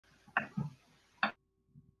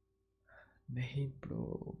नहीं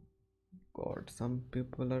bro. God, some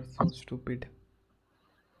people are so stupid.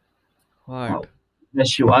 What? That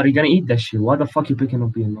shit. Are you gonna eat that shit? Why the fuck you picking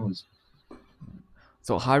up your nose?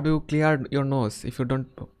 So how do you clear your nose? If you don't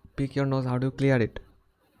pick your nose, how do you clear it?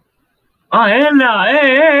 Ah, hell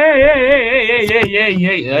hey,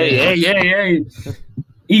 hey.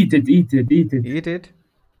 Eat it. Eat it?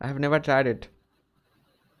 I have never tried it.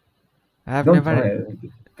 I have Don't never.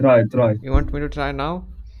 try it. Try. You want me to try now?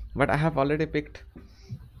 But I have already picked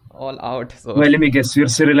all out. So Wait, let me guess. You're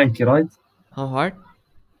Sri Lanka, right? how hard?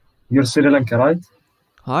 You're Sri Lanka, right?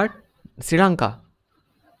 Hard? Sri Lanka?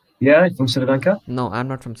 Yeah, from Sri Lanka? No, I'm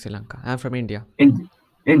not from Sri Lanka. I'm from India. India,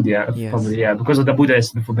 Yes. probably, yeah, because of the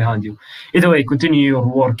Buddhist behind you. Either way, continue your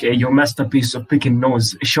work, your masterpiece of picking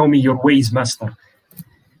nose. Show me your ways, master.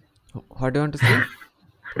 What do you want to say?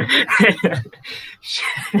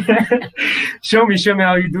 show me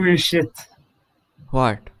how you do your shit.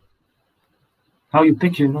 What? How you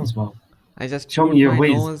pick your nose, Bob. I just show put me your my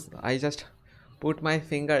ways. nose. I just put my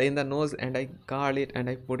finger in the nose and I curl it and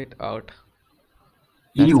I put it out.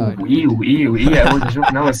 Ew. Yeah, what the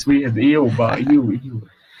joke now is weird. Ew.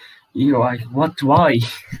 Like, what? Why?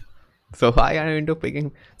 So why are you into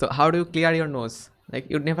picking? So how do you clear your nose? Like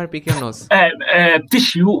you never pick your nose.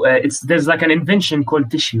 Tissue. There's like an invention called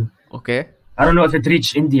tissue. Okay. I don't know if it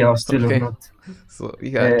reached India or still or not. So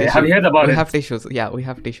yeah, have you heard about it? We have tissues. Yeah, we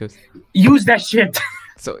have tissues. Use that shit.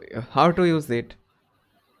 So how to use it?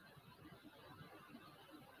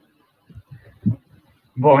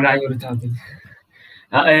 Boy, now you're retarded.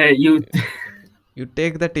 You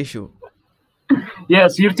take the tissue.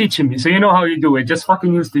 Yes, you're teaching me, so you know how you do it. Just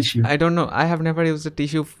fucking use tissue. I don't know. I have never used a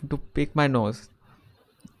tissue to pick my nose.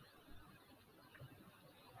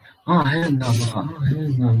 Oh hell no!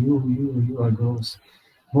 You are gross.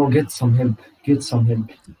 Bro, get some help.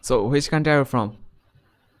 So which country are you from?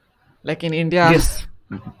 Like in India, yes.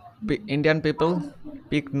 Indian people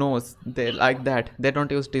pick nose. They like that. They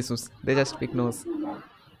don't use tissues. They just pick nose.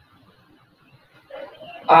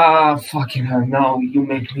 Fucking hell, now you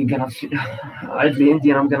make me gonna feel... I'll be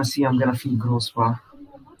Indian, I'm gonna feel gross, bro.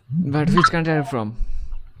 But which country are you from?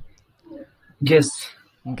 Guess.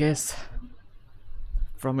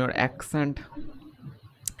 From your accent.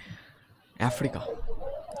 Africa.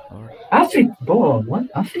 Africa? Bro, what?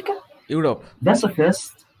 Africa? Europe. That's a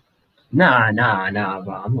first. Nah,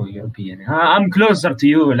 bro. I'm not European. I'm closer to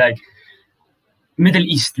you, like... Middle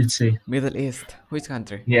East, let's say. Middle East. Which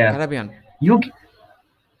country? Yeah. Caribbean.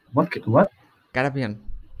 What? Caribbean.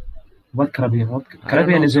 What Caribbean?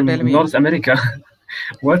 Caribbean is in North America.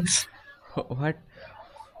 What? What?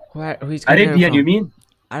 Which country Arabian, you mean?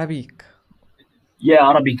 Arabic. Yeah,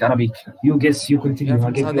 Arabic. You guess, you continue.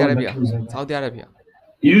 Saudi Arabia.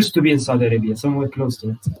 You used to be in Saudi Arabia, somewhere close to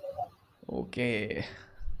it. Okay.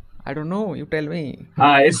 I don't know. You tell me.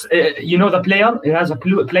 It's you know the player? It has a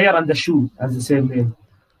player and the shoe has the same name.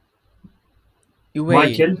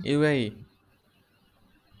 Michael. UAE.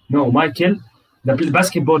 No, Michael. The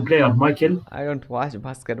basketball player, Michael. I don't watch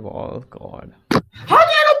basketball. God. How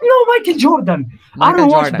do you not know Michael Jordan? I don't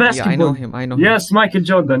watch basketball. Yeah, I know him. Yes, Michael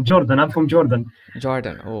Jordan. I'm from Jordan.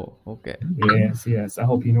 Jordan. Oh, okay. Yes. I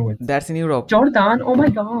hope you know it. That's in Europe. Jordan. Oh my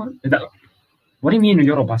God. What do you mean in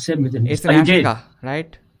Europe? I said Middle East. It's in Africa,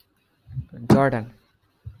 right? Jordan.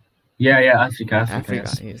 Yeah, Africa.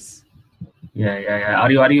 Yes. Yeah.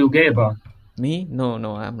 Are you gay, bro? Me? No,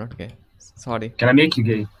 I'm not gay. Sorry. Can I make you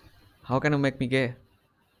gay? How can you make me gay?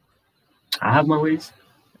 I have my ways.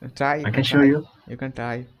 Try. I can show you. You can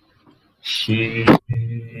try. Shit.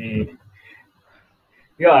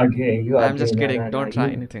 You are gay. I'm just kidding. Don't try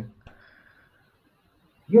anything.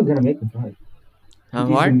 You're gonna make me try.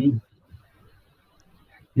 What?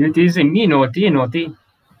 You're teasing me, naughty.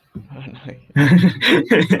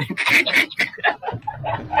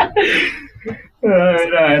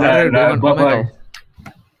 Bye.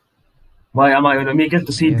 Why am I gonna make it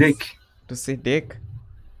to see dick? To see dick?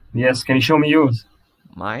 Yes, can you show me yours?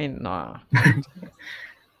 Mine? Nah.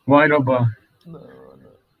 Why not, bro? No.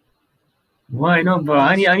 Why not, bro?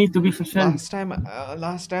 I need to be fulfilled.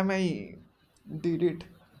 Last time I did it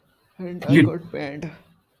and I got banned.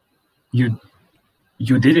 You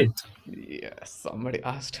did it? Yes, somebody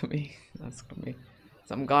asked me.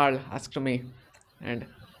 Some girl asked me and...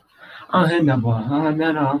 No.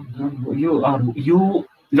 You...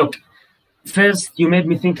 Look, first you made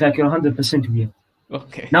me think like you're 100% weird.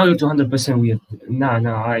 Okay. Now you're 200% weird.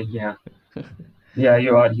 Yeah. Yeah,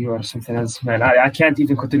 you are something else, man. I can't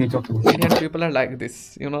even continue talking. Indian people are like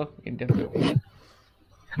this, Indian people.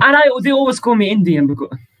 And they always call me Indian because...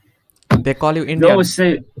 They call you Indian? They always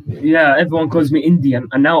say, yeah, everyone calls me Indian,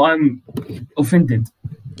 and now I'm offended.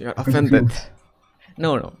 You're because of you. offended.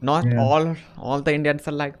 No, no, not Yeah. all the Indians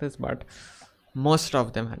are like this, but most of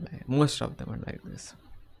them are like this.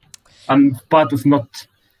 I'm part of not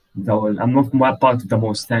the all. I'm not part of the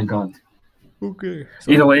most, thank God. Okay.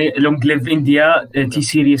 Either So way, long live India, okay, T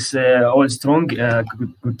Series all strong.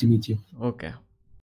 Good to meet you. okay.